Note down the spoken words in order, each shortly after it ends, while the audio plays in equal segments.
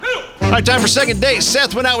All right, time for second date.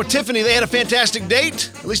 Seth went out with Tiffany. They had a fantastic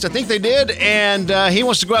date. At least I think they did. And he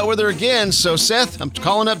wants to go out with her again. So, Seth, I'm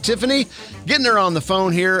calling up Tiffany, getting her on the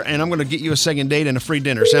phone here, and I'm going to get you a second date and a free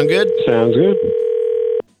dinner. Sound good? Sounds good.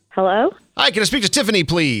 Hello? Hi, can I speak to Tiffany,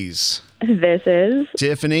 please? This is.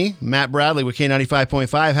 Tiffany, Matt Bradley with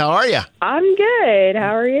K95.5. How are you? I'm good.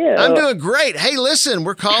 How are you? I'm doing great. Hey, listen,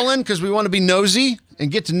 we're calling because we want to be nosy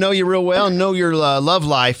and get to know you real well and know your love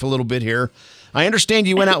life a little bit here. I understand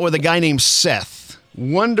you went out with a guy named Seth.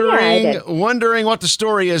 Wondering what the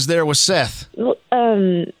story is there with Seth.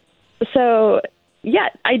 So, yeah,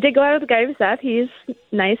 I did go out with a guy named Seth. He's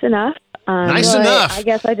nice enough. Nice enough. I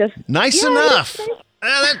guess I just... Nice enough.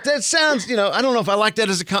 That sounds, I don't know if I like that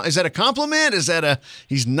as is that a compliment? Is that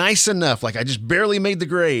he's nice enough? Like I just barely made the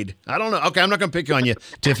grade. I don't know. Okay, I'm not going to pick on you,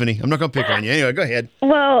 Tiffany. I'm not going to pick on you. Anyway, go ahead.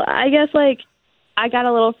 Well, I guess, I got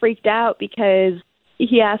a little freaked out because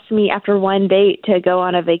he asked me after one date to go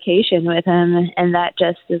on a vacation with him, and that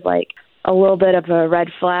just is, a little bit of a red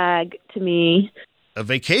flag to me. A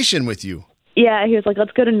vacation with you? Yeah, he was like,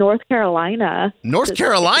 let's go to North Carolina. North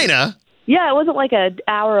Carolina? Yeah, it wasn't an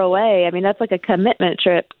hour away. I mean, that's like a commitment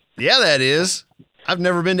trip. Yeah, that is. I've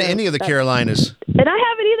never been to any of the Carolinas. And I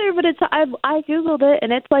haven't either, but I Googled it,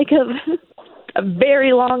 and it's like a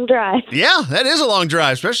very long drive. Yeah, that is a long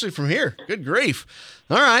drive, especially from here. Good grief.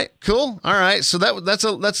 All right, cool. All right, so that's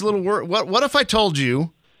a little word. What if I told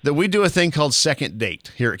you that we do a thing called second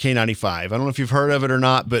date here at K95? I don't know if you've heard of it or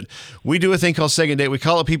not, but we do a thing called second date. We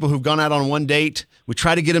call it people who've gone out on one date. We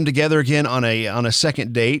try to get them together again on a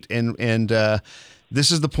second date, and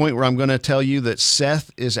this is the point where I'm going to tell you that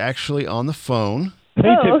Seth is actually on the phone.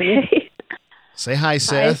 Hey, Tiffany. Okay. Say hi,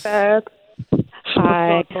 Seth. Hi, Seth.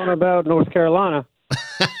 Hi. What's on about North Carolina?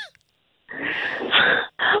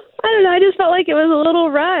 I don't know. I just felt like it was a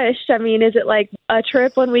little rushed. I mean, is it like a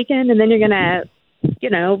trip one weekend and then you're going to,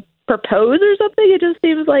 propose or something? It just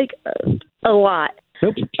seems like a lot.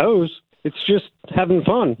 Don't propose. It's just having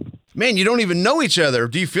fun. Man, you don't even know each other.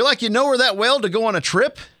 Do you feel like you know her that well to go on a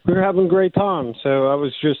trip? We're having a great time, so I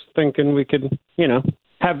was just thinking we could,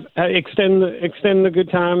 extend the good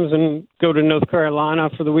times and go to North Carolina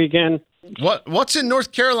for the weekend. What's in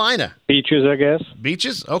North Carolina? Beaches, I guess.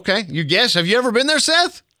 Beaches? Okay. You guess. Have you ever been there,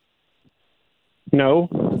 Seth? No.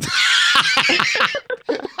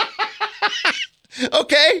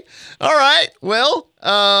 Okay. All right. Well,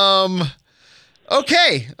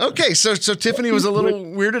 okay. So Tiffany was a little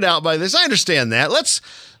weirded out by this. I understand that. Let's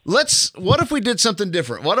what if we did something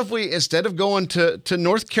different? What if we, instead of going to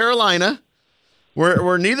North Carolina,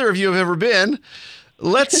 where neither of you have ever been,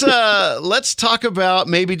 let's talk about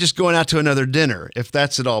maybe just going out to another dinner, if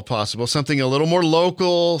that's at all possible. Something a little more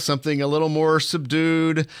local, something a little more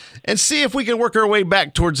subdued, and see if we can work our way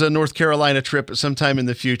back towards a North Carolina trip at some time in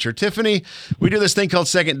the future. Tiffany, we do this thing called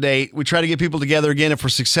second date. We try to get people together again. If we're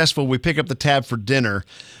successful, we pick up the tab for dinner.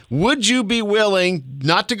 Would you be willing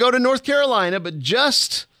not to go to North Carolina, but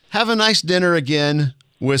just have a nice dinner again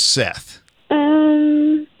with Seth?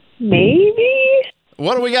 Maybe.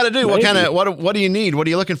 What do we got to do? Maybe. What do you need? What are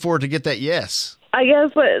you looking for to get that yes? I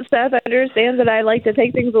guess Seth understands that I like to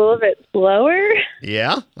take things a little bit slower.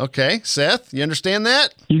 Yeah. Okay. Seth, you understand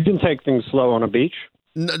that? You can take things slow on a beach.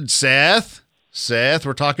 Seth,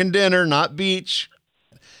 we're talking dinner, not beach.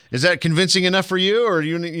 Is that convincing enough for you, or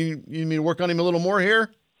you need to work on him a little more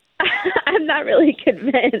here? I'm not really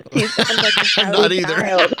convinced. He sounds like a I'm not silly either.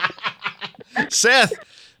 child. Seth,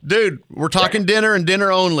 dude, we're talking dinner and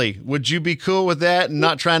dinner only. Would you be cool with that and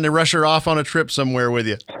not trying to rush her off on a trip somewhere with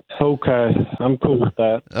you? Okay, I'm cool with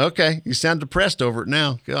that. Okay, you sound depressed over it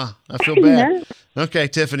now. God, I feel bad. Okay,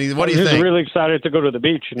 Tiffany, what do you I'm think? just really excited to go to the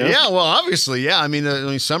beach, Yeah, well, obviously, yeah. I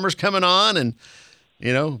mean, summer's coming on, and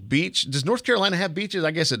beach. Does North Carolina have beaches? I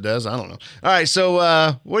guess it does. I don't know. All right,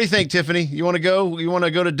 so what do you think, Tiffany? You want to go? You want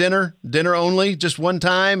to go to dinner only, just one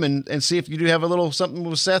time, and see if you do have a little something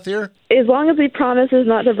with Seth here? As long as he promises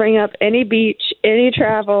not to bring up any beach, any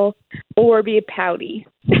travel, or be pouty.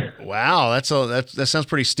 Wow, that sounds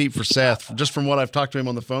pretty steep for Seth, just from what I've talked to him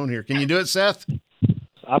on the phone here. Can you do it, Seth?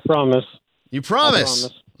 I promise. You promise?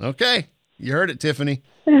 Okay, you heard it, Tiffany.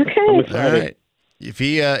 Okay. I'm All excited. right. If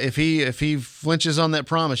he flinches on that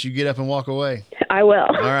promise, you get up and walk away. I will.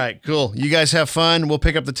 All right, cool. You guys have fun. We'll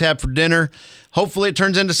pick up the tab for dinner. Hopefully it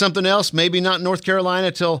turns into something else. Maybe not North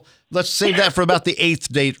Carolina till, let's save that for about the 8th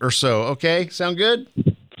date or so. Okay, sound good?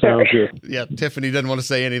 Sounds good. Yeah, Tiffany doesn't want to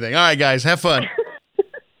say anything. All right, guys, have fun.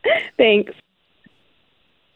 Thanks.